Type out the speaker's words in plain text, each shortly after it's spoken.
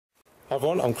Hi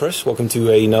everyone, I'm Chris. Welcome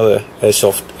to another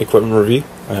airsoft equipment review.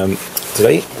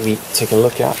 Today we take a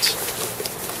look at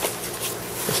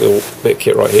this little bit of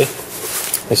kit right here.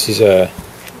 This is the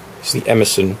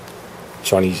Emerson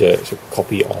Chinese. It's a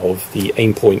copy of the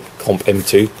Aimpoint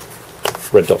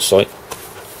CompM2 red dot sight.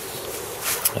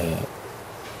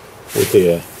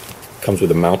 Comes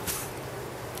with a mount.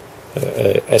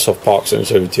 Airsoft Park sent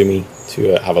this over to me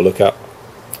to have a look at,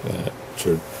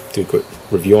 to do a quick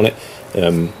review on it.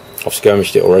 I've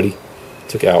skirmished it already,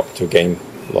 took it out to a game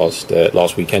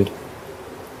last weekend,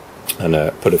 and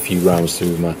put a few rounds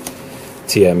through my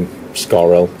TM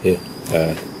SCAR-L here,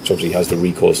 which obviously has the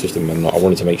recoil system, and I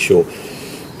wanted to make sure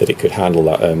that it could handle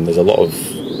that. There's a lot of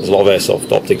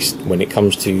airsoft optics when it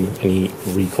comes to any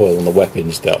recoil on the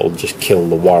weapons that'll just kill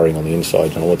the wiring on the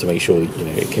inside, and I want to make sure that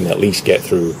it can at least get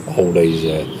through a whole day's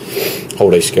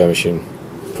skirmishing,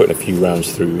 putting a few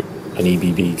rounds through an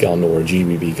EBB gun or a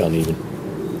GBB gun even,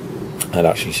 and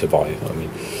actually survive. I mean,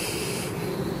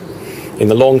 in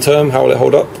the long term, how will it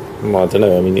hold up? I don't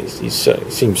know. I mean, it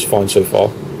seems fine so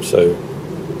far, so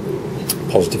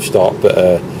positive start. But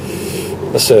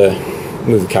let's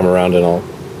move the camera around, and I'll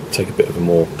take a bit of a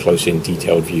more close-in,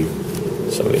 detailed view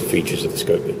of some of the features of the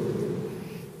scope here.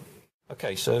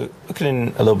 Okay, so looking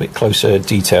in a little bit closer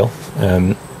detail,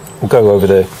 we'll go over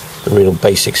the real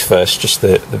basics first, just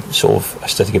the sort of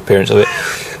aesthetic appearance of it.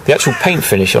 The actual paint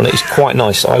finish on it is quite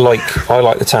nice. I like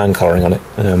the tan colouring on it.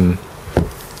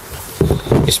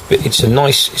 It's a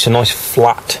nice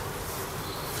flat,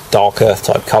 dark earth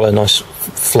type colour, nice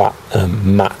flat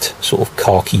matte sort of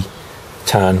khaki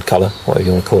tan colour, whatever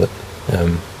you want to call it.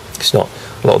 It's not,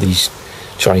 a lot of these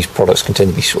Chinese products can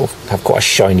tend to be sort of have quite a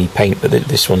shiny paint, but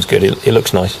this one's good. It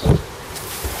looks nice.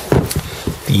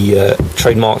 The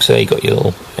trademarks there, you got your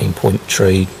little Aimpoint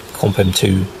trade,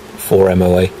 CompM2 4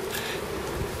 MOA.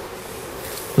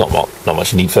 Not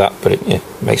much need for that, but it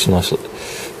makes a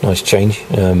nice change.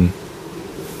 The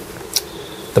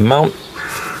mount,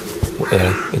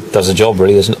 it does a job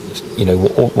really. There's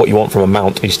what you want from a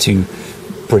mount is to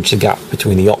bridge the gap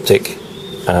between the optic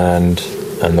and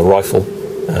the rifle,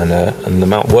 and the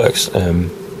mount works.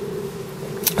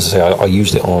 As I say, I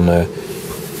used it on my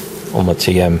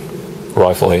TM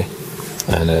rifle here,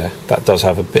 and that does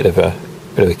have a bit of a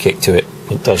kick to it.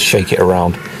 It does shake it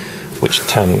around, which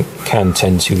can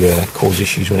tend to cause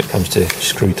issues when it comes to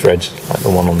screw threads, like the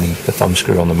one on the thumb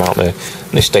screw on the mount there.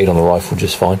 And this stayed on the rifle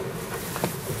just fine,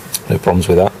 no problems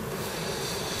with that.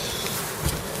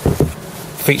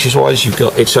 Features wise,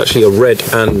 it's actually a red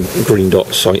and green dot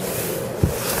sight.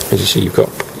 As you see, you've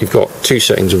got two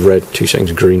settings of red, two settings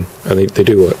of green, and they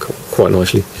do work quite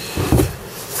nicely.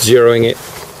 Zeroing it,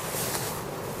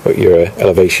 put your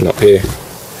elevation up here.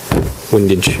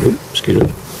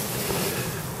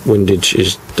 Windage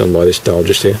is done by this dial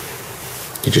just here.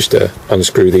 You just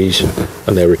unscrew these,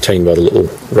 and they're retained by the little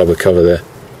rubber cover there.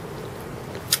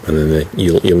 And then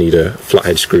you'll need a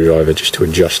flathead screwdriver just to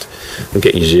adjust and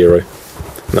get you zero.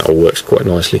 And that all works quite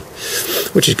nicely,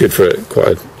 which is good for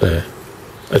quite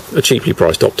a cheaply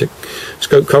priced optic.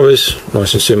 Scope covers,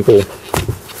 nice and simple.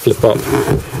 Flip up,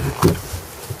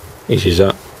 easy as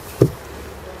that.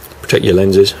 Protect your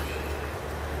lenses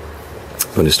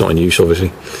when it's not in use,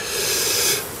 obviously.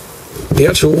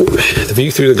 The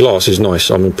view through the glass is nice.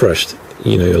 I'm impressed.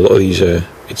 A lot of these,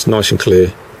 it's nice and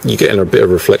clear. You're getting a bit of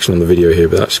reflection on the video here,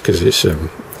 but that's because it's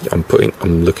I'm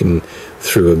looking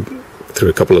through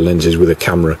a couple of lenses with a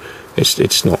camera. It's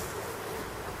not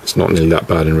nearly that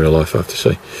bad in real life, I have to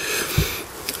say.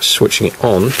 Switching it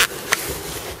on,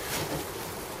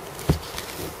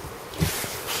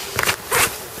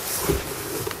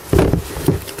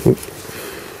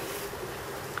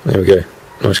 there we go.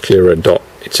 Nice clear red dot.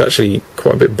 It's actually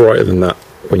quite a bit brighter than that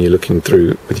when you're looking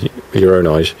through with your own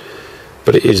eyes,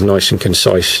 but it is nice and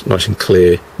concise, nice and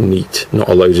clear, neat. Not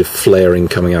a loads of flaring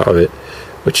coming out of it,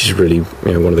 which is really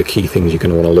one of the key things you're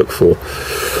going to want to look for.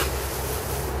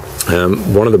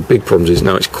 One of the big problems is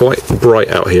now it's quite bright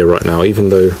out here right now, even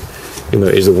though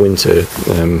it is the winter.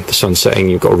 The sun's setting,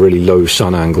 you've got a really low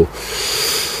sun angle,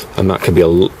 and that can be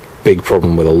a big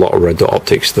problem with a lot of red dot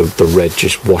optics. The red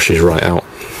just washes right out.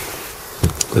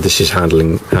 But this is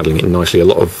handling it nicely. A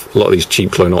lot of these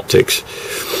cheap clone optics,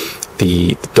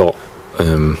 the dot,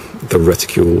 the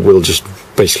reticule will just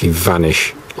basically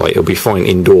vanish. Like, it'll be fine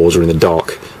indoors or in the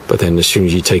dark, but then as soon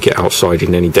as you take it outside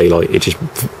in any daylight, it just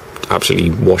absolutely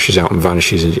washes out and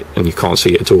vanishes, and you can't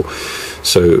see it at all.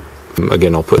 So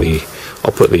again, I'll put the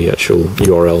actual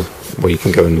URL where you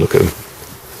can go and look at them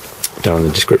down in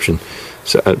the description.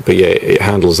 So, but yeah, it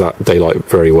handles that daylight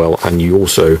very well, and you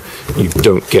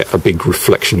don't get a big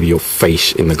reflection of your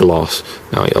face in the glass.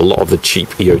 Now, a lot of the cheap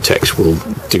EOTechs will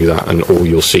do that, and all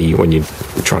you'll see when you're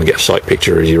trying to get a sight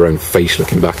picture is your own face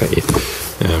looking back at you.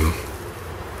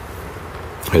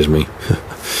 Here's me.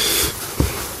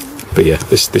 But yeah,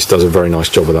 this does a very nice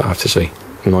job of that, I have to say.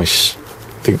 Nice.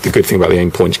 The good thing about the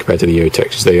Aimpoints compared to the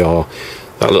EOTechs is they are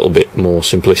that little bit more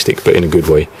simplistic, but in a good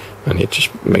way, and it just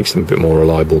makes them a bit more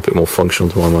reliable, a bit more functional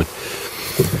to my mind.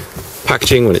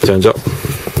 Packaging when it turns up,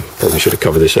 probably should have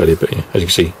covered this earlier, but yeah, as you can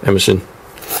see, Emerson,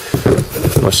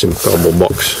 nice simple cardboard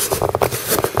box.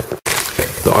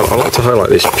 But I like to highlight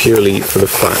this purely for the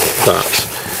fact that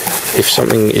if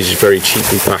something is very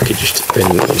cheaply packaged,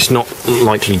 then it's not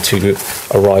likely to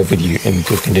arrive with you in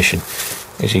good condition.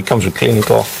 You see, it comes with cleaning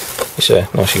cloth, it's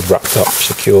nicely wrapped up,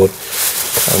 secured.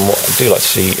 And what I do like to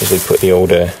see is they put the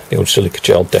old silica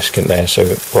gel desiccant there, so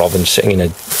rather than sitting in a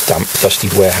damp, dusty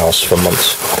warehouse for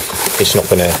months,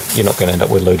 you're not gonna end up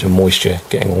with loads of moisture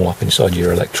getting all up inside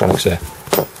your electronics there,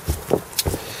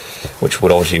 which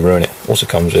would obviously ruin it. Also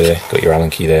comes with got your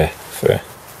Allen key there for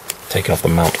taking off the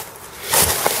mount,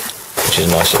 which is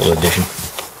a nice little addition.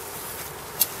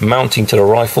 Mounting to the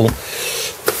rifle,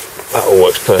 that all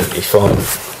works perfectly fine.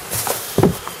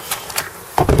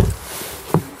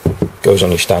 Goes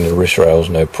on your standard wrist rails,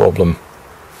 no problem.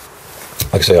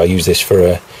 Like I say, I use this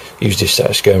for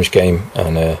skirmish game,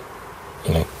 and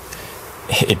you know,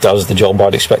 it does the job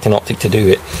I'd expect an optic to do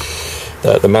it.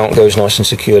 The mount goes nice and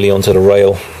securely onto the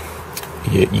rail.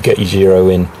 You get your zero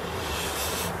in,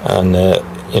 and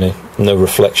you know, no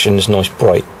reflections. Nice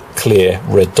bright, clear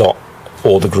red dot,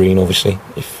 or the green, obviously,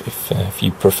 if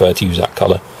you prefer to use that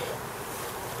colour.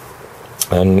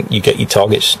 And you get your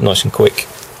targets nice and quick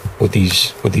with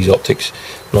these optics.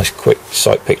 Nice quick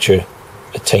sight picture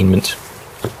attainment,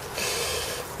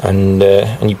 and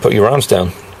you put your rounds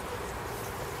down.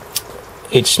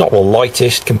 It's not the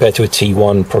lightest compared to a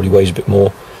T1, probably weighs a bit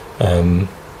more,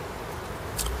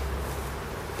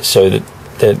 so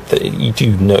that you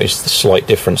do notice the slight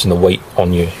difference in the weight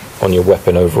on your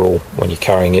weapon overall when you're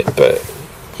carrying it, but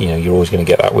you know, you're always going to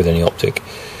get that with any optic.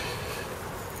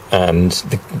 And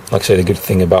like I say, the good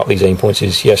thing about these Aimpoints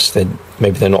is, yes,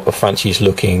 maybe they're not the fanciest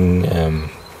looking,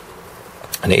 and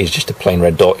it is just a plain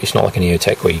red dot. It's not like an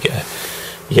EOTech where you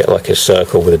get like a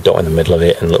circle with a dot in the middle of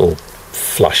it and little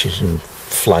flashes and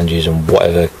flanges and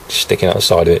whatever sticking out the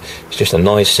side of it. It's just a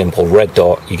nice simple red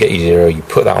dot. You get your zero, you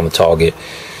put that on the target,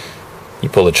 you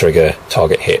pull the trigger,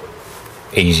 target hit.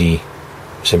 Easy,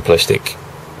 simplistic.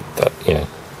 That, you know,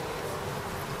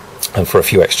 and for a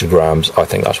few extra grams, I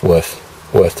think that's worth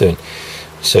doing.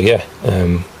 So yeah,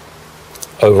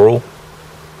 overall,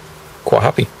 quite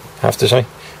happy, I have to say.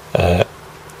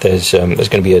 There's going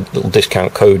to be a little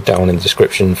discount code down in the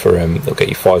description for they'll get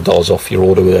you $5 off your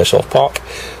order with Airsoft Park.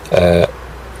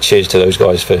 Cheers to those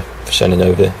guys for sending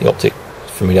over the optic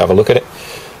for me to have a look at it.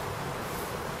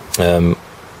 And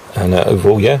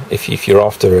overall, yeah, if you're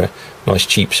after a nice,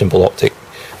 cheap, simple optic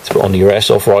to put onto your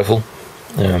airsoft rifle,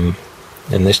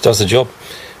 then this does the job.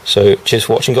 So cheers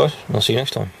for watching, guys, and I'll see you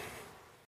next time.